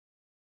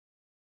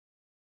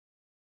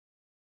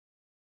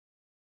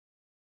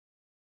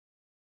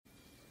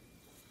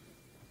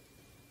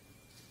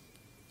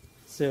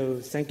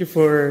So thank you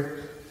for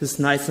this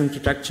nice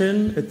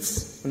introduction.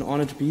 It's an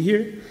honor to be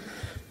here.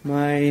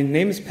 My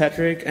name is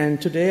Patrick,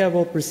 and today I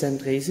will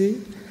present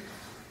RESi.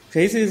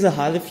 RESi is a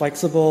highly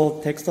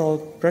flexible textile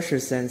pressure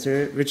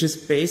sensor which is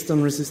based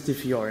on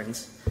resistive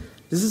yarns.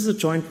 This is a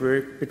joint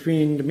work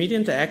between the Media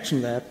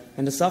Interaction Lab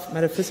and the Soft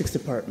Matter Physics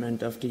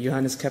Department of the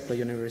Johannes Kepler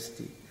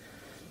University.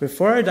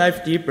 Before I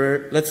dive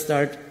deeper, let's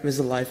start with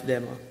a live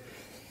demo.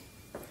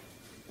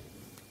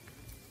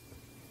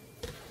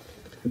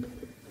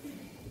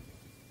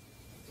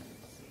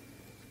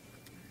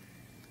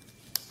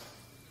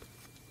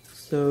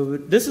 So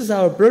this is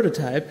our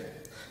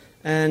prototype,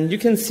 and you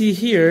can see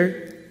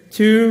here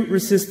two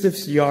resistive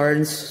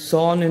yarns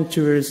sewn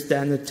into a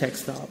standard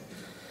textile.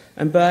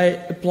 And by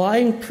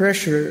applying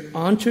pressure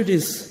onto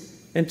this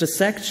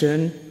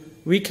intersection,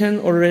 we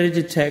can already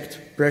detect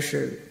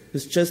pressure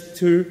with just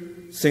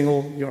two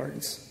single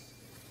yarns.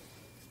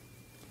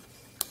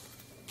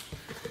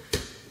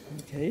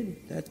 Okay,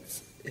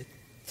 that's it.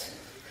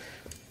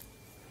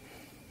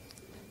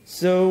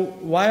 So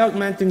why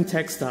augmenting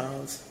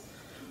textiles?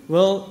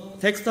 Well,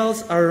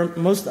 textiles are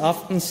most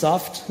often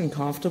soft and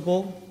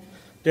comfortable.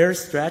 They're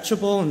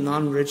stretchable and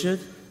non-rigid,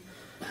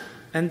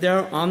 and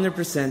they're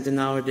omnipresent in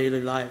our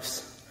daily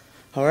lives.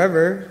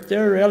 However,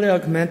 they're rarely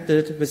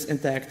augmented with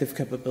interactive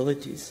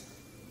capabilities.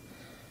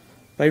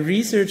 By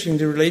researching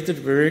the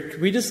related work,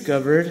 we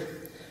discovered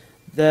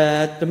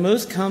that the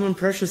most common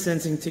pressure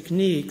sensing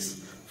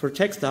techniques for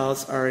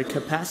textiles are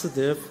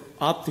capacitive,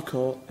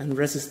 optical, and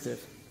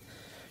resistive.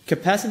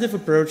 Capacitive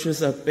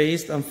approaches are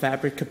based on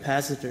fabric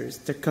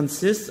capacitors that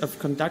consist of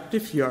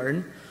conductive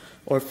yarn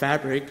or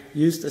fabric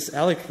used as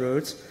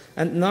electrodes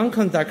and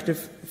non-conductive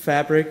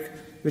fabric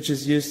which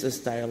is used as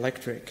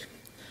dielectric.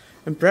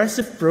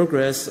 Impressive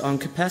progress on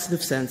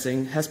capacitive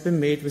sensing has been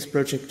made with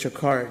Project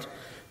Jacquard,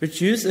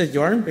 which uses a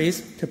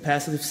yarn-based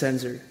capacitive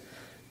sensor.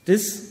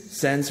 This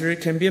sensor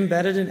can be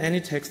embedded in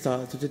any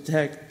textile to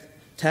detect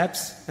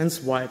taps and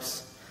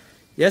swipes.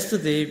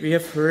 Yesterday, we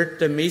have heard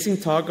the amazing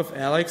talk of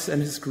Alex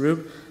and his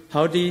group,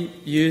 how they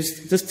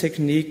used this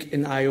technique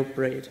in IO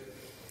braid.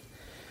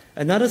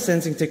 Another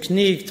sensing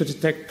technique to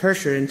detect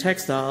pressure in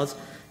textiles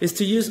is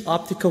to use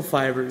optical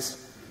fibers.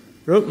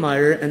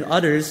 Rothmeyer and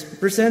others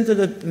presented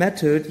a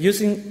method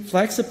using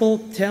flexible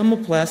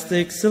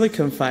thermoplastic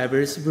silicon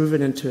fibers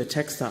woven into a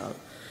textile.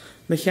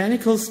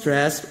 Mechanical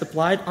stress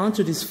applied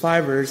onto these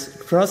fibers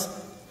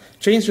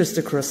changes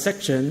the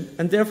cross-section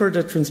and therefore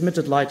the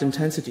transmitted light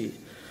intensity.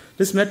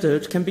 This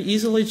method can be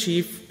easily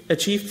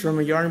achieved from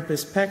a yarn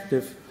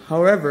perspective.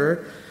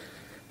 However,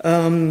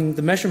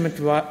 the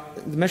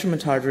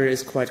measurement hardware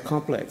is quite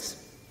complex.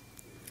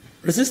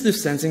 Resistive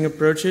sensing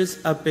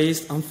approaches are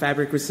based on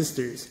fabric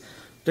resistors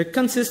that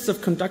consist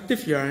of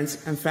conductive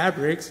yarns and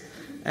fabrics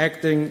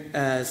acting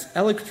as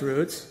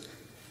electrodes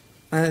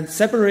and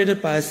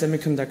separated by a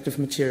semiconductive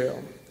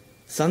material.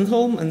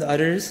 Sundholm and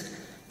others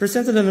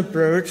presented an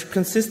approach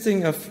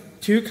consisting of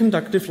two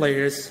conductive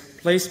layers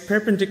placed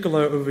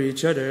perpendicular over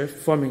each other,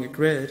 forming a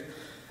grid,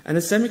 and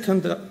a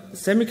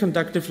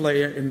semiconductive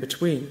layer in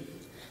between.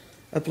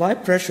 Apply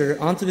pressure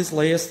onto this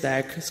layer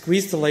stack,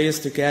 squeeze the layers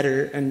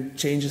together, and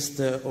changes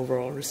the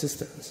overall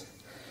resistance.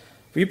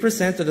 We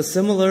presented a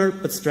similar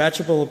but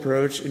stretchable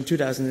approach in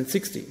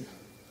 2016.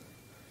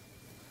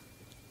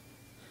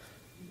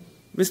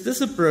 With this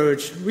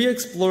approach, we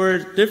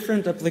explored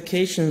different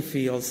application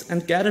fields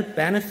and gathered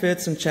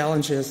benefits and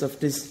challenges of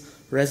this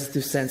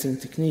resistive sensing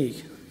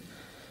technique.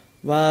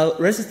 While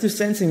resistive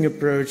sensing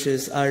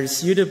approaches are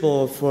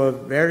suitable for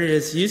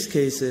various use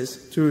cases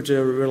through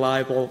the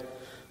reliable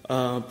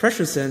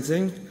pressure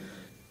sensing,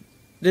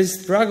 they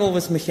struggle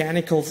with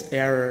mechanical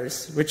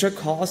errors, which are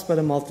caused by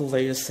the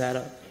multi-layer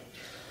setup.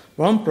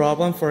 One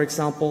problem, for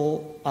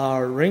example,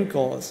 are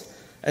wrinkles,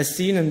 as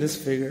seen in this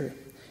figure,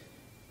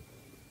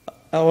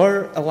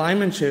 or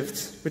alignment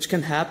shifts, which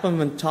can happen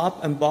when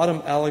top and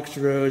bottom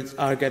electrodes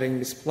are getting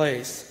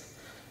misplaced.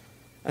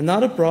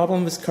 Another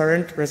problem with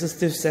current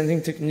resistive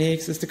sensing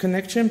techniques is the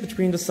connection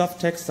between the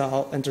soft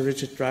textile and the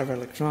rigid driver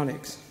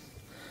electronics.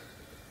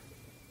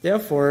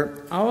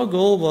 Therefore, our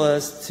goal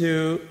was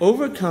to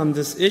overcome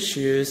these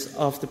issues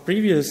of the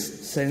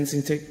previous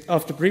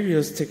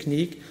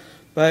technique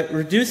by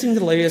reducing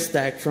the layer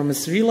stack from a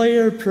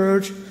 3-layer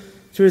approach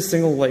to a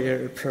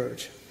single-layer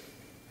approach.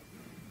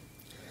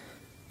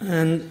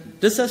 And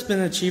this has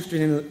been achieved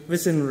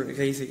within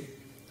RESi.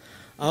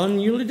 Our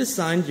newly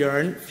designed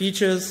yarn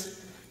features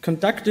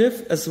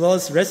conductive as well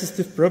as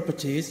resistive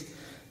properties,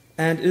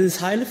 and it is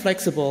highly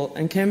flexible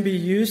and can be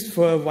used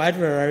for a wide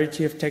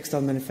variety of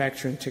textile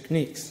manufacturing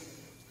techniques.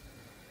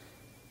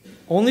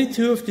 Only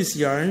 2 of these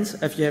yarns,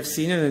 as you have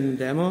seen it in the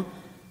demo,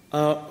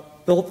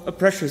 build a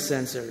pressure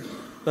sensor.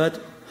 But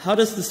how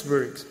does this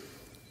work?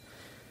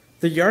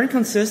 The yarn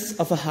consists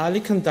of a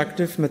highly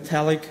conductive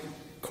metallic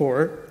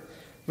core,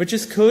 which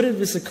is coated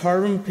with a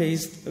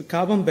carbon-based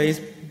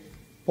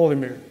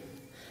polymer.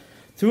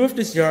 2 of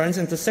these yarns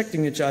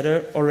intersecting each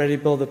other already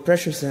build a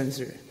pressure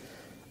sensor.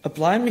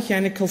 Apply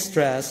mechanical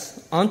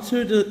stress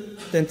onto the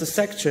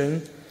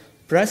intersection,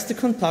 press the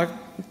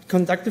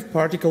conductive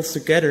particles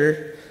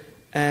together,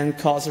 and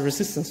cause a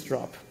resistance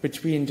drop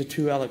between the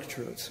two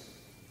electrodes.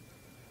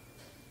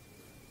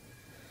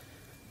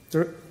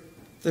 The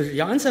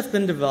yarns have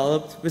been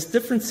developed with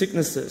different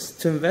thicknesses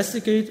to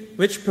investigate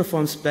which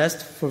performs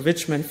best for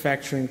which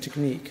manufacturing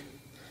technique.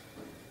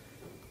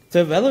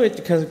 To evaluate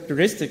the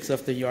characteristics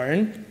of the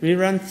yarn, we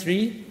run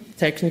 3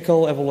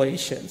 technical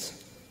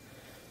evaluations.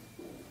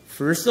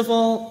 First of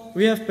all,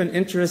 we have been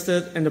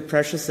interested in the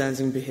pressure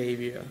sensing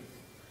behavior.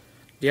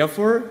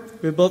 Therefore,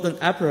 we built an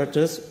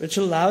apparatus which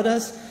allowed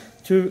us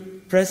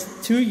to press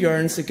 2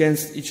 yarns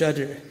against each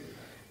other.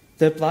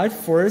 The applied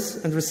force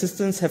and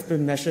resistance have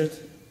been measured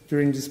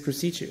during this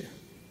procedure.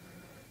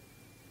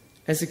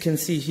 As you can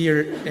see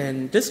here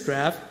in this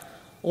graph,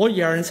 all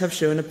yarns have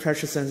shown a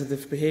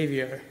pressure-sensitive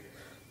behavior.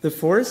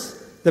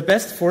 The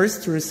best force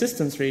to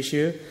resistance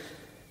ratio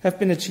have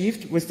been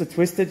achieved with the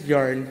twisted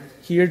yarn,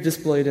 here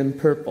displayed in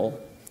purple.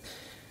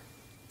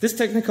 This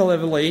technical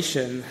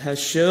evaluation has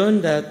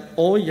shown that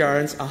all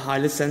yarns are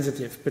highly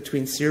sensitive,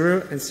 between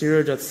 0 and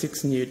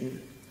 0.6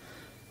 Newton.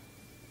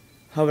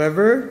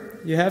 However,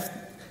 you have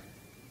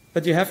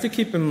to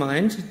keep in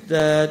mind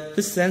that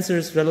this sensor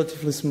is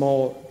relatively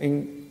small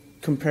in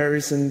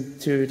comparison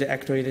to the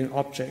actuating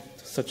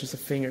object, such as a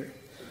finger.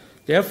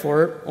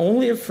 Therefore,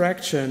 only a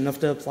fraction of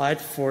the applied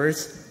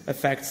force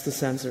affects the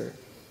sensor.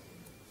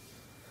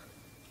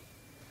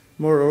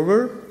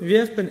 Moreover, we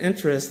have been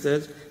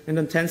interested in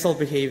the tensile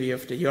behavior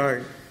of the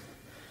yarn.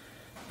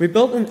 We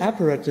built an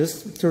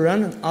apparatus to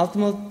run an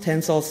ultimate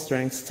tensile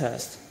strength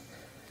test.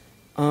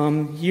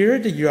 Here,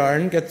 the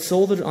yarn gets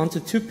soldered onto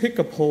 2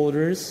 pickup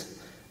holders,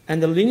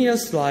 and the linear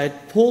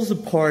slide pulls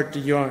apart the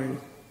yarn.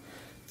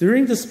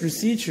 During this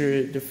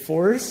procedure, the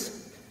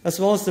force as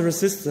well as the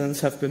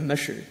resistance have been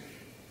measured.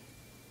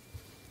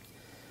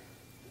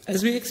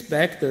 As we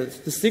expected,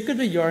 the thicker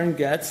the yarn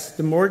gets,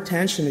 the more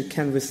tension it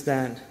can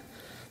withstand.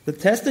 The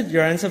tested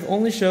yarns have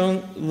only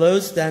shown low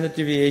standard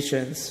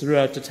deviations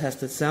throughout the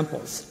tested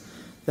samples.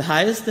 The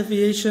highest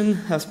deviation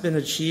has been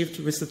achieved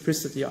with the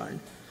twisted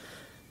yarn.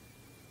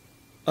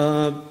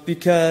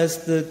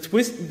 Because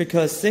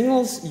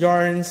single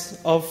yarns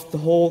of the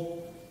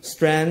whole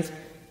strand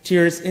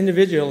tears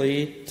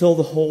individually till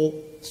the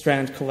whole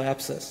strand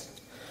collapses.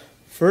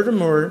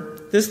 Furthermore,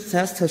 this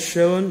test has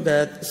shown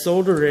that the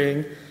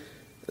soldering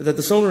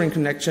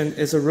connection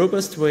is a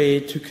robust way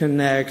to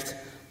connect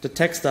the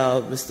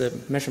textile with the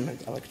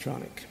measurement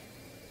electronic.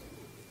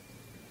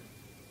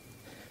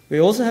 We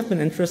also have been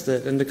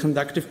interested in the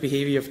conductive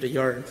behavior of the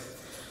yarn.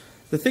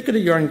 The thicker the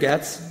yarn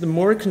gets, the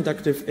more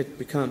conductive it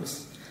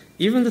becomes.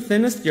 Even the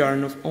thinnest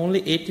yarn of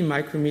only 80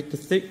 micrometer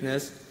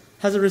thickness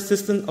has a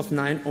resistance of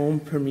 9 ohm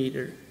per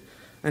meter.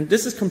 And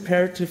this is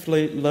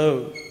comparatively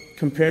low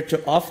compared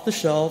to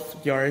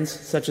off-the-shelf yarns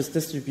such as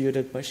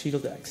distributed by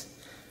Schieldecks.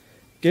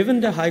 Given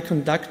the high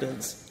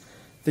conductance,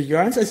 the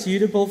yarns are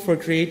suitable for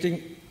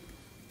creating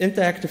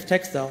interactive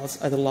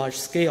textiles at a large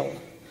scale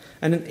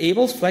and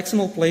enables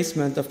flexible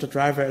placement of the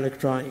driver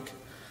electronic,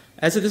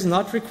 as it is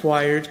not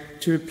required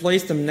to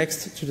place them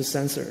next to the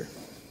sensor.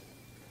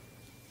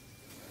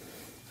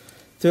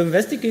 To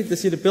investigate the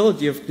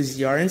suitability of these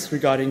yarns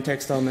regarding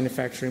textile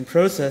manufacturing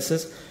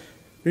processes,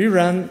 we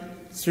ran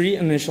 3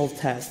 initial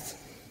tests.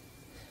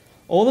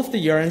 All of the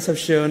yarns have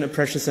shown a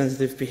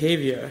pressure-sensitive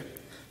behavior.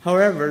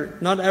 However,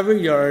 not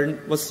every yarn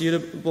was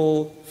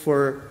suitable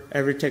for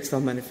every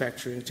textile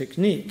manufacturing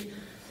technique.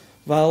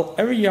 While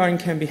every yarn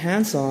can be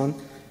hands-on,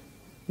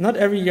 not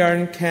every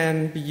yarn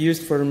can be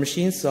used for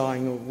machine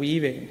sawing or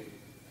weaving.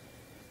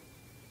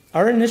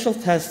 Our initial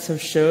tests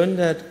have shown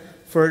that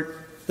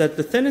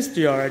the thinnest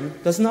yarn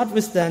does not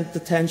withstand the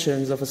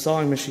tensions of a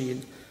sawing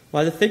machine,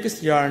 while the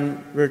thickest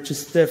yarn were too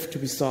stiff to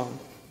be sawn.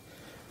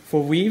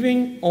 For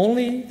weaving,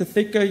 only the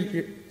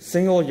thicker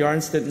single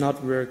yarns did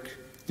not work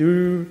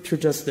due to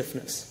their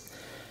stiffness.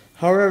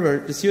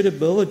 However, the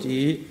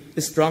suitability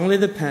is strongly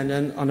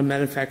dependent on the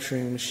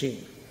manufacturing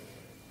machine.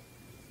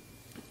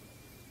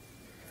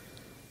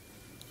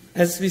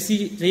 As we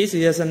see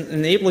RESi as an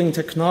enabling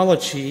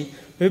technology,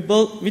 we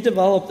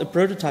developed a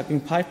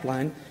prototyping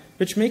pipeline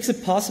which makes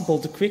it possible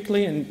to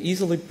quickly and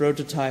easily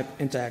prototype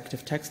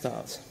interactive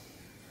textiles.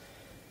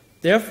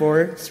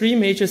 Therefore, 3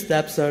 major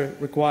steps are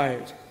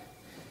required.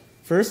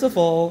 First of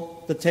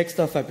all, the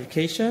textile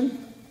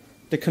fabrication,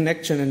 the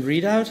connection and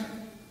readout,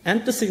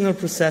 and the signal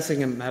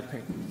processing and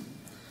mapping.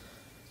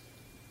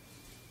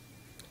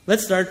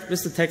 Let's start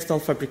with the textile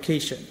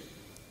fabrication.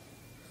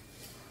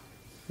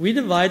 We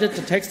divided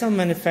the textile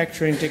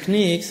manufacturing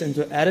techniques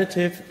into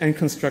additive and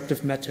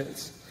constructive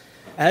methods.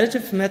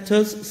 Additive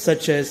methods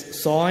such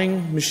as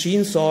sawing,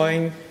 machine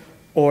sawing,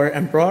 or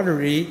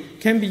embroidery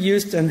can be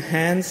used to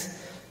enhance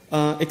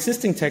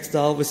existing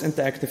textile with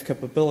interactive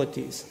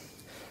capabilities.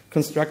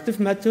 Constructive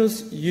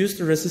methods use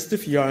the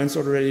resistive yarns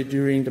already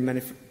during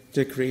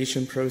the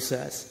creation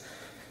process.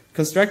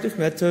 Constructive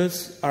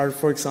methods are,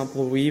 for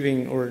example,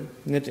 weaving or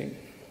knitting.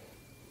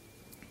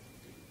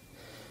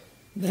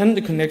 Then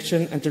the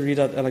connection and the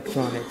readout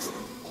electronics.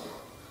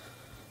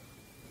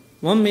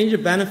 One major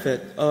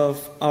benefit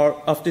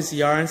of these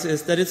yarns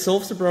is that it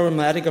solves the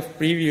problematic of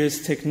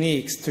previous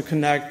techniques to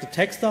connect the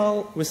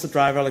textile with the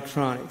driver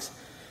electronics.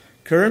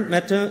 Current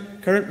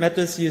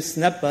methods use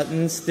snap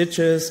buttons,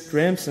 stitches,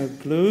 crimps, and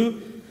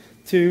glue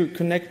to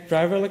connect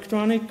driver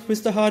electronic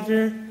with the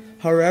hardware.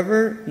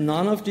 However,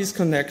 all of these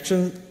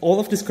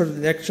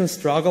connections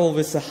struggle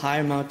with a high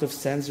amount of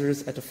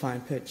sensors at a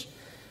fine pitch.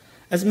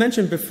 As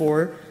mentioned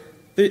before,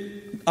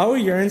 our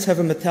yarns have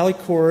a metallic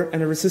core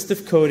and a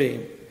resistive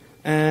coating,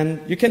 and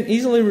you can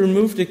easily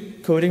remove the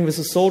coating with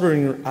a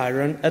soldering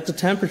iron at the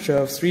temperature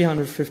of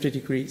 350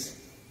 degrees.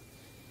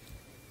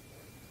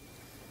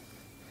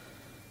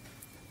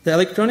 The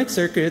electronic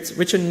circuits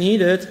which are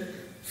needed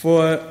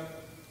for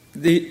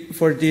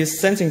this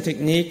sensing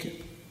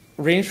technique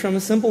range from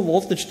a simple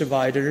voltage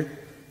divider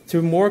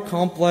to more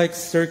complex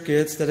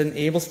circuits that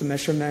enables the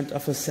measurement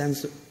of a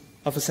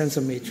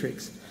sensor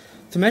matrix.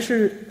 To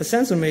measure a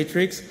sensor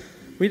matrix,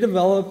 we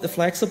developed a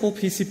flexible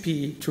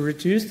PCB to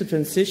reduce the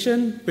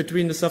transition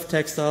between the soft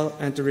textile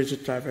and the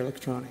rigid driver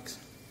electronics.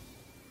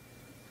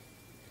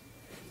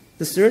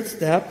 The third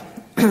step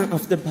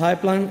of the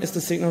pipeline is the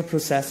signal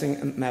processing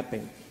and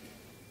mapping.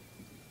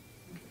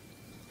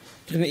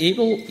 To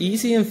enable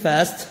easy and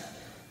fast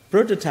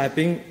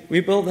prototyping, we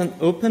built an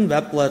open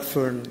web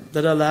platform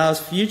that allows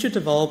future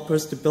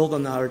developers to build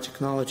on our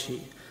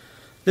technology.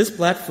 This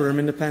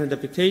platform-independent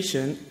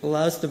application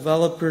allows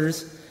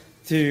developers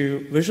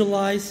to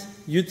visualize,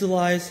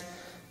 utilize,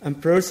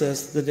 and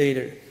process the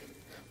data.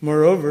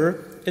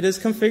 Moreover, it is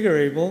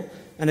configurable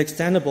and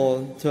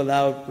extendable to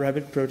allow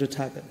rapid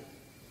prototyping.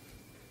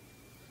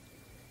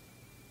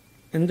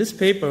 In this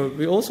paper,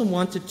 we also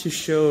wanted to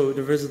show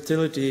the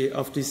versatility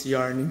of this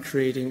yarn in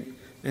creating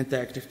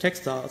interactive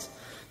textiles.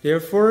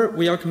 Therefore,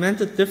 we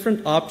augmented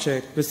different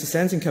objects with the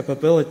sensing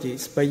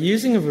capabilities by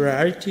using a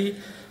variety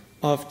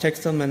of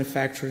textile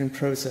manufacturing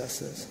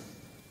processes.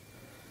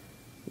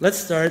 Let's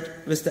start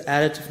with the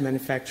additive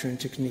manufacturing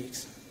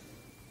techniques.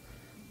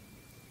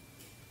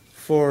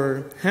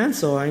 For hand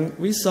sewing,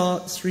 we saw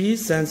 3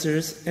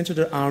 sensors into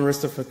the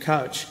armrest of a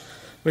couch,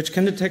 which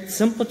can detect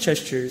simple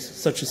gestures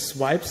such as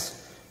swipes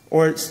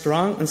or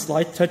strong and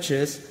slight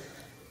touches.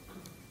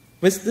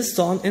 With this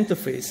sound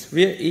interface,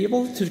 we are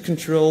able to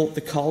control the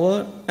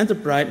color and the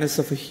brightness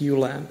of a hue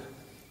lamp.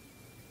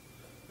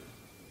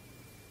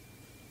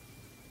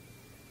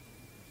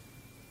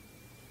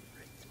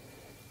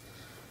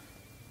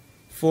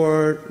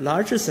 For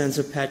larger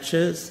sensor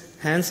patches,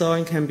 hand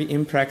sewing can be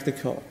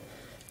impractical.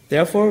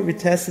 Therefore, we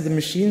tested the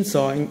machine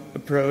sewing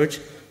approach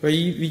where we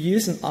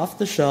use an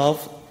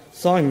off-the-shelf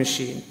sewing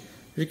machine.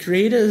 We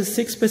created a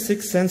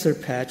 6x6 sensor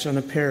patch on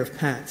a pair of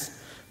pants,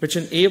 which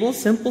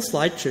enables simple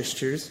slide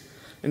gestures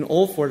in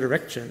all 4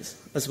 directions,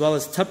 as well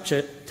as tap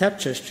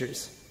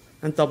gestures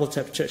and double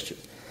tap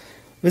gestures.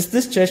 With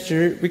this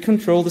gesture, we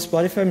control the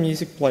Spotify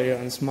music player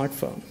on a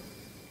smartphone.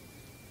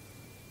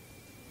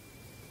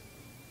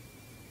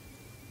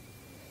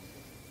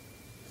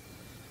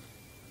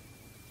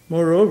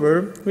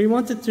 Moreover, we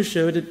wanted to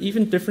show that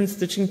even different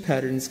stitching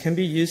patterns can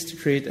be used to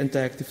create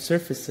interactive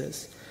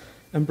surfaces.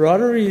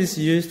 Embroidery is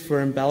used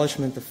for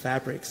embellishment of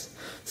fabrics.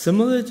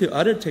 Similar to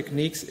other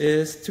techniques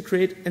is to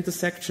create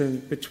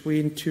intersection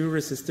between 2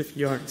 resistive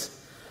yarns.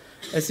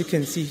 As you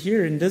can see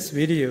here in this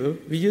video,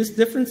 we use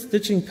different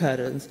stitching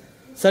patterns,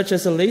 such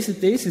as a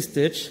lazy-daisy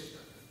stitch,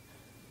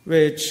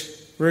 which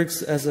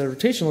works as a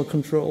rotational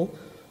control,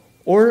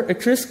 or a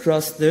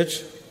crisscross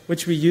stitch,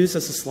 which we use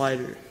as a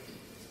slider.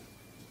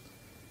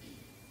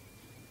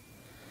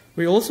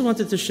 We also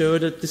wanted to show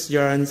that these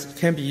yarns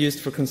can be used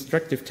for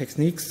constructive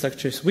techniques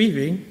such as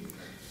weaving.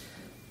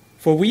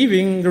 For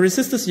weaving, the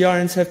resistive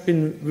yarns have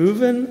been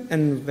woven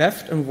and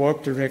weft in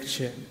warp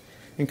direction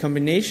in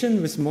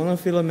combination with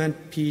monofilament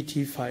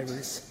PET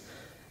fibers.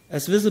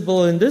 As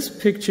visible in this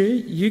picture,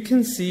 you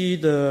can see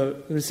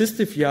the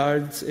resistive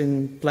yarns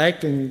in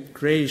black and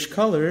grayish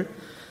color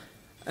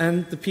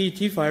and the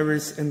PET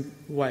fibers in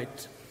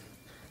white.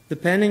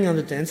 Depending on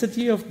the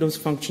density of those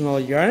functional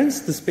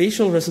yarns, the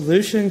spatial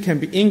resolution can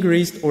be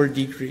increased or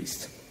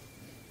decreased.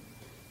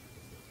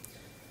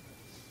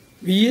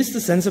 We used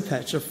the sensor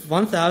patch of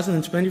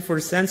 1024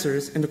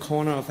 sensors in the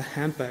corner of a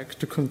handbag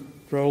to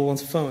control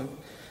one's phone.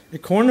 A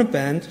corner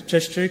band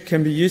gesture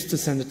can be used to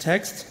send a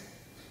text.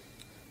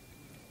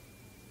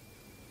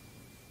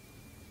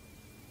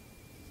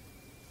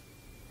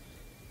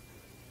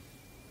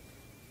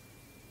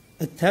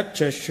 A tap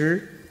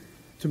gesture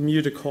to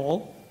mute a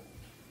call.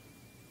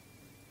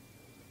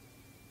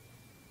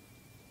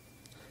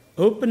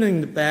 Opening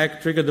the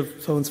bag triggers the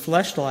phone's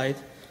flashlight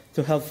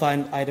to help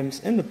find items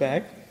in the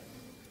bag.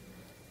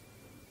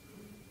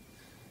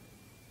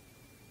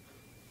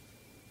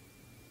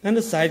 And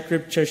the side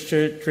grip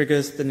gesture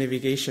triggers the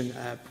navigation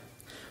app.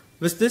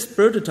 With this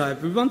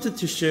prototype, we wanted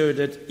to show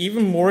that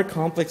even more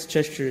complex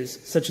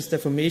gestures, such as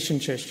deformation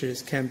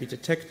gestures, can be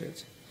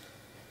detected.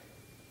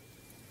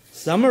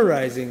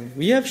 Summarizing,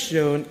 we have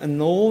shown a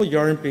novel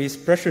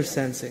yarn-based pressure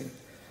sensing,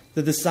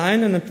 the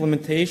design and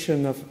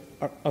implementation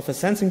of a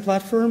sensing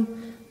platform,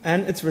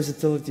 and its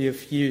versatility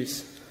of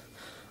use.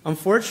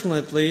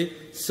 Unfortunately,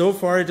 so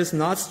far it is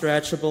not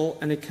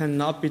stretchable and it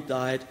cannot be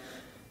dyed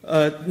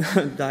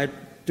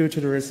due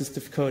to the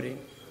resistive coating.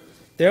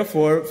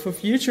 Therefore, for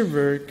future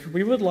work,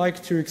 we would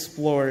like to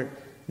explore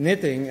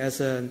knitting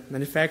as a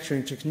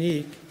manufacturing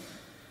technique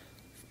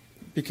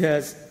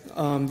because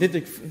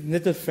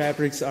knitted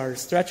fabrics are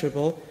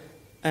stretchable,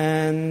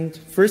 and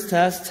first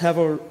tests have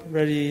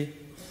already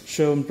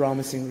shown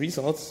promising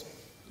results.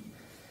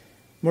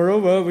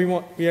 Moreover,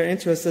 we are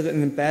interested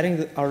in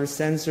embedding our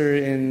sensor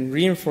in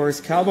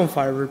reinforced carbon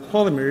fiber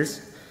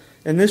polymers.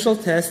 Initial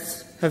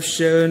tests have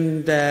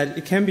shown that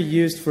it can be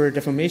used for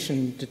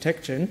deformation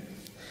detection.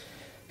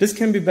 This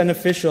can be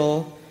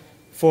beneficial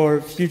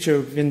for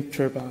future wind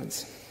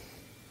turbines.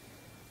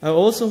 I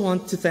also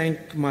want to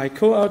thank my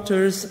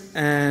co-authors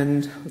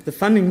and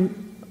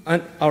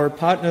our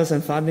partners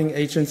and funding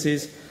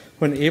agencies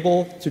who are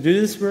able to do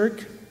this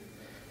work.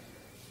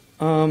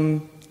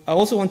 I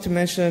also want to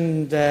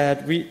mention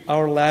that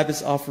our lab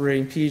is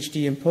offering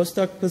PhD and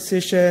postdoc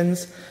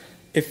positions.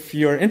 If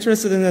you're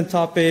interested in the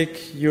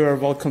topic, you are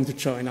welcome to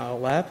join our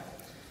lab.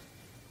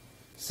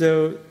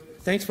 So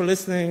thanks for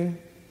listening.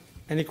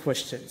 Any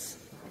questions?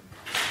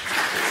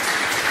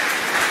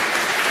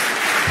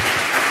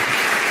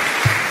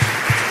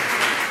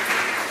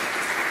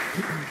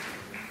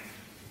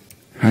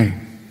 Hi.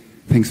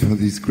 Thanks for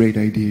this great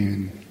idea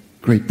and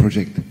great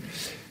project.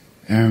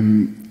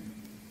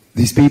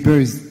 This paper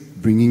is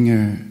bringing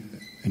an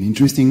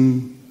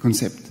interesting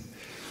concept,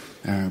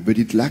 but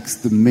it lacks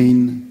the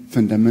main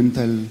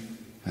fundamental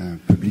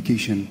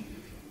publication.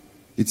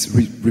 It's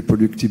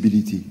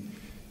reproducibility.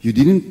 You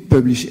didn't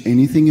publish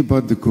anything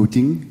about the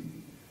coating,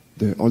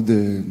 all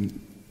the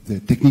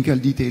technical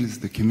details,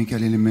 the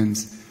chemical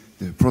elements,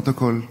 the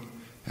protocol.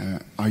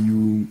 Are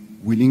you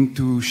willing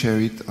to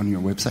share it on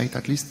your website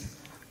at least?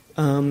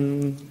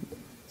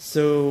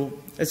 So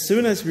as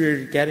soon as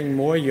we're getting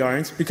more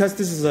yarns, because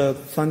this is a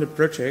funded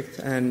project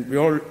and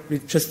we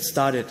just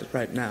started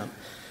right now,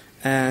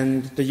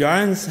 and the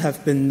yarns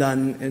have been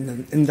done in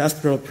an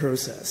industrial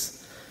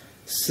process.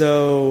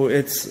 So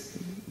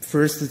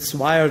first it's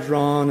wire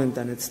drawn and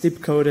then it's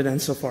dip coated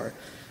and so forth.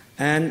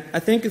 And I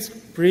think it's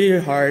pretty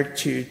hard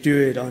to do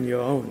it on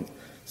your own.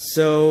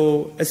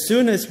 So as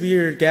soon as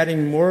we're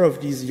getting more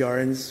of these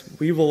yarns,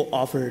 we will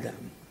offer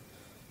them.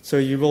 So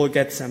you will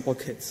get sample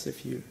kits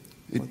if you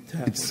want to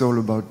have It's all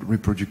about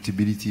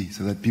reproducibility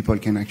so that people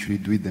can actually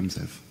do it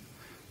themselves.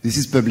 This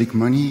is public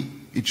money.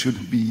 It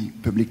should be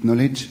public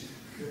knowledge.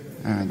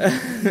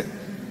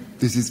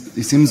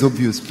 It seems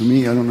obvious to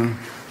me. I don't know.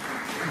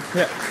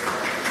 Yeah.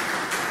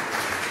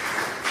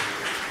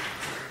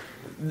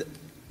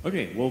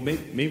 Okay, well,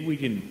 maybe we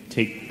can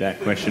take that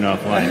question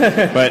offline.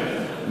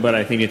 but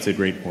I think it's a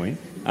great point.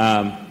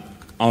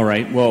 All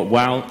right.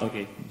 Well,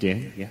 okay,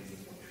 Dan, yeah.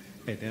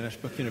 Hey, Dan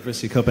Ashbrook,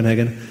 University of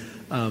Copenhagen.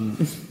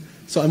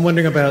 So I'm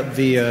wondering about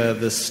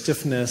the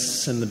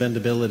stiffness and the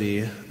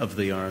bendability of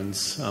the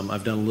yarns.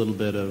 I've done a little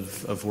bit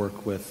of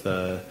work with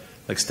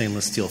like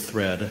stainless steel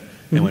thread,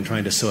 and when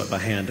trying to sew it by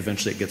hand,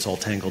 eventually it gets all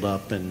tangled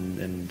up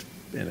and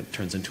it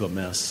turns into a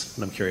mess.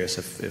 And I'm curious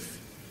if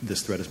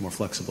this thread is more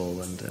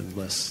flexible and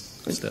less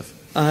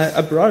stiff.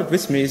 I brought it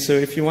with me, so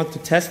if you want to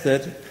test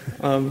it,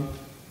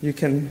 you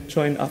can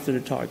join after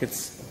the talk.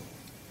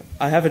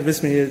 I have it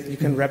with me. You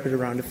can wrap it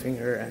around the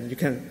finger, and you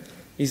can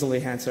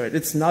easily hand sew it.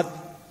 It's not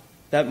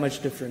that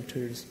much different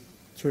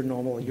to a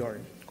normal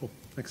yarn. Cool.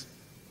 Thanks.